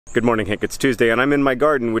Good morning, Hank. It's Tuesday, and I'm in my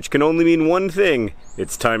garden, which can only mean one thing.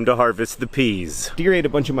 It's time to harvest the peas. Deer ate a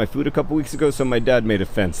bunch of my food a couple weeks ago, so my dad made a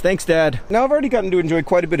fence. Thanks, Dad. Now, I've already gotten to enjoy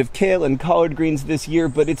quite a bit of kale and collard greens this year,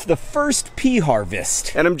 but it's the first pea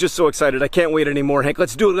harvest. And I'm just so excited. I can't wait anymore, Hank.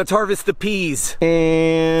 Let's do it. Let's harvest the peas.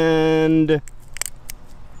 And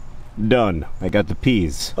done. I got the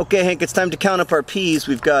peas. Okay, Hank, it's time to count up our peas.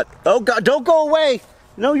 We've got... Oh, God, don't go away!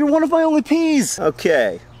 No, you're one of my only peas.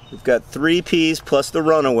 Okay. We've got 3 peas plus the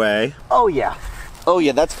runaway. Oh yeah,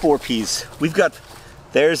 that's 4 peas. We've got,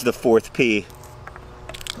 there's the 4th pea.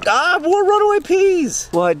 Ah, more runaway peas.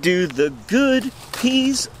 Why do the good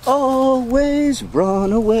peas always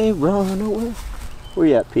run away, run away? Where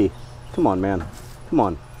you at, pea? Come on, man, come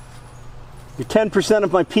on. You're 10%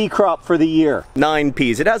 of my pea crop for the year. 9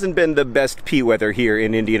 peas. It hasn't been the best pea weather here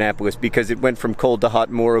in Indianapolis because it went from cold to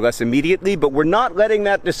hot more or less immediately, but we're not letting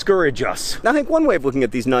that discourage us. Now, I think one way of looking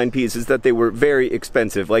at these 9 peas is that they were very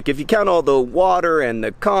expensive. Like, if you count all the water and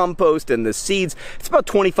the compost and the seeds, it's about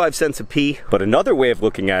 25 cents a pea. But another way of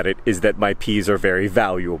looking at it is that my peas are very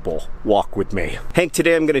valuable. Walk with me. Hank,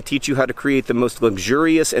 today I'm going to teach you how to create the most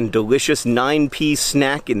luxurious and delicious 9-pea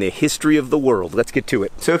snack in the history of the world. Let's get to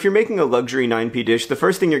it. So if you're making a luxury 9-pea dish, the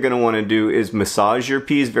first thing you're going to want to do is massage your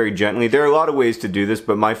peas very gently. There are a lot of ways to do this,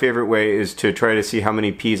 but my favorite way is to try to see how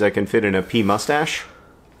many peas I can fit in a pea mustache.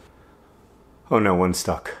 Oh no, one's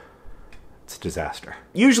stuck. It's a disaster.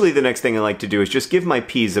 Usually the next thing I like to do is just give my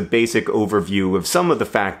peas a basic overview of some of the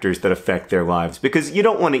factors that affect their lives, because you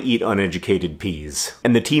don't want to eat uneducated peas.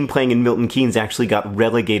 And the team playing in Milton Keynes actually got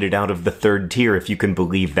relegated out of the 3rd tier, if you can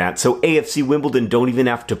believe that, so AFC Wimbledon don't even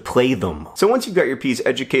have to play them. So once you've got your peas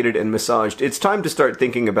educated and massaged, it's time to start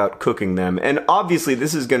thinking about cooking them, and obviously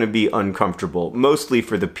this is going to be uncomfortable, mostly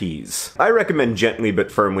for the peas. I recommend gently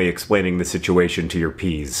but firmly explaining the situation to your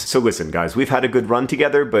peas. So listen guys, we've had a good run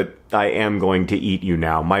together, but I am going to eat you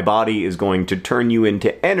now. My body is going to turn you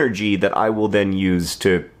into energy that I will then use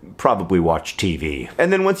to probably watch TV.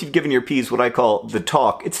 And then once you've given your peas what I call the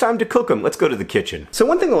talk, it's time to cook them. Let's go to the kitchen. So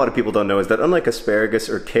one thing a lot of people don't know is that unlike asparagus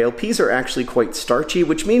or kale, peas are actually quite starchy,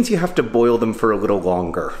 which means you have to boil them for a little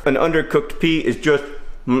longer. An undercooked pea is just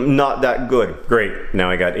not that good. Great, now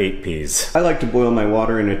I got 8 peas. I like to boil my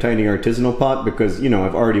water in a tiny artisanal pot because, you know,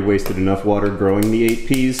 I've already wasted enough water growing the 8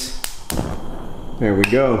 peas. There we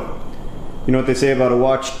go. You know what they say about a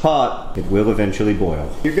watched pot? It will eventually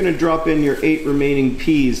boil. You're gonna drop in your 8 remaining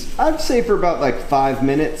peas, I'd say for about like 5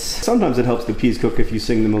 minutes. Sometimes it helps the peas cook if you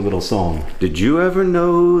sing them a little song. Did you ever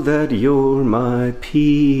know that you're my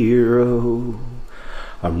pea hero?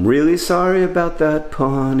 I'm really sorry about that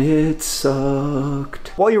pun, it sucked.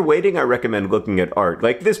 While you're waiting, I recommend looking at art,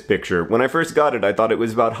 like this picture. When I first got it, I thought it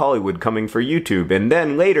was about Hollywood coming for YouTube, and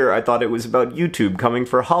then later I thought it was about YouTube coming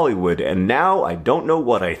for Hollywood, and now I don't know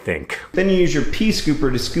what I think. Then you use your pea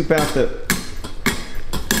scooper to scoop out the...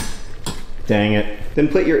 Dang it. Then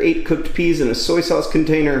put your 8 cooked peas in a soy sauce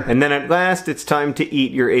container, and then at last it's time to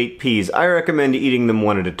eat your 8 peas. I recommend eating them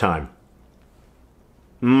one at a time.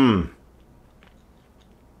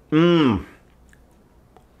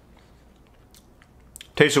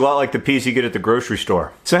 Tastes a lot like the peas you get at the grocery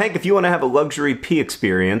store. So Hank, if you want to have a luxury pea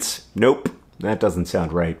experience, nope, that doesn't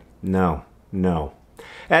sound right. No.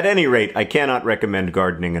 At any rate, I cannot recommend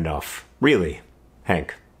gardening enough. Really.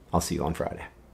 Hank, I'll see you on Friday.